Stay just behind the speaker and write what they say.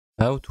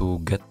How to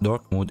get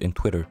dark mode in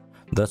Twitter.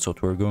 That's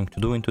what we're going to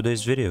do in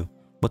today's video.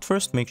 But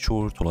first, make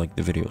sure to like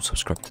the video,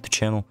 subscribe to the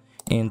channel,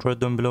 and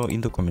write down below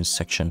in the comments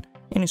section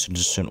any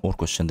suggestion or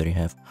question that you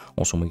have.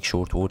 Also, make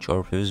sure to watch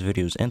our previous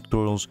videos and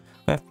tutorials.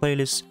 We have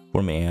playlists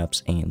for my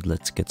apps, and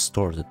let's get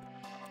started.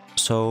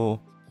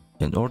 So,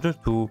 in order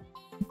to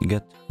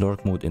get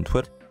dark mode in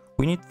Twitter,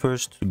 we need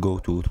first to go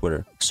to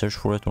Twitter, search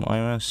for it on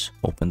iOS,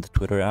 open the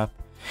Twitter app,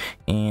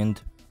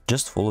 and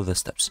just follow the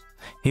steps.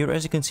 Here,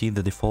 as you can see,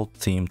 the default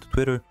theme to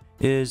Twitter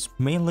is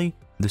mainly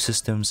the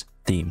system's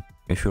theme.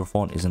 If your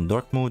phone is in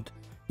dark mode,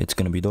 it's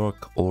gonna be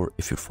dark, or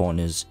if your phone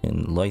is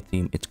in light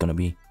theme, it's gonna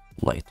be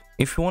light.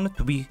 If you want it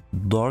to be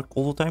dark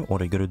all the time,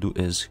 what I gotta do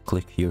is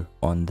click here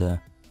on the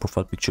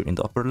profile picture in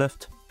the upper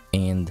left,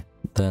 and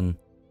then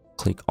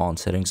click on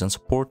settings and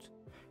support,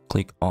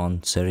 click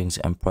on settings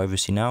and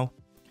privacy now,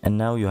 and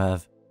now you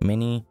have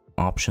many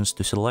options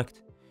to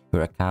select: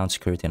 your account,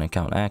 security and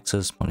account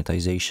access,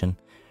 monetization,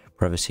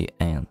 privacy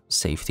and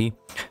safety.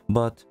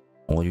 But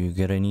all you're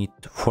gonna need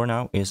for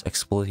now is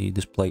accessibility,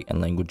 display and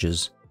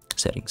languages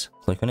settings.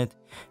 Click on it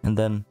and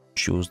then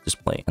choose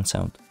display and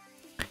sound.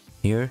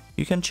 Here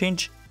you can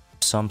change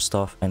some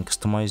stuff and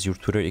customize your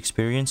Twitter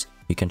experience.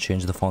 You can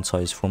change the font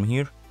size from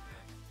here,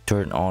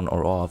 turn on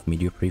or off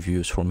media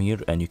previews from here,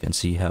 and you can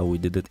see how we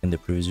did it in the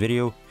previous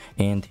video.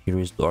 And here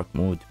is dark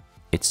mode.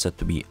 It's set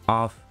to be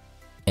off,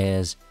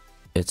 as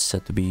it's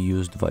set to be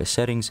used via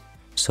settings.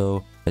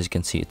 So as you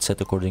can see, it's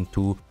set according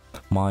to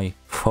my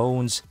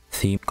phone's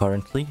theme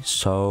currently.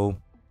 So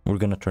we're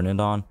gonna turn it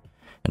on,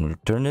 and we'll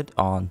turn it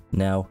on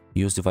now.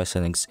 Use device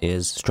settings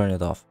is turn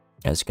it off.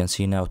 As you can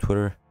see now,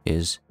 Twitter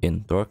is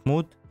in dark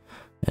mode.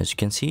 As you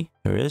can see,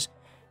 there is.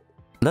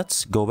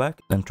 Let's go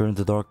back and turn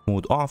the dark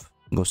mode off.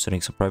 Go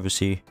settings and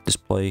privacy,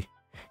 display,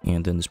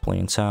 and then display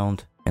and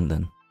sound, and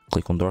then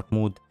click on dark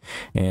mode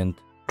and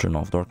turn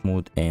off dark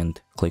mode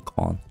and click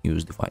on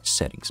use device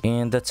settings.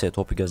 And that's it.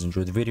 Hope you guys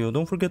enjoyed the video.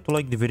 Don't forget to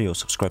like the video,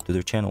 subscribe to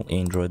the channel,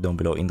 and write down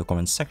below in the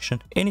comments section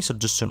any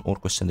suggestion or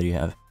question that you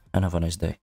have, and have a nice day.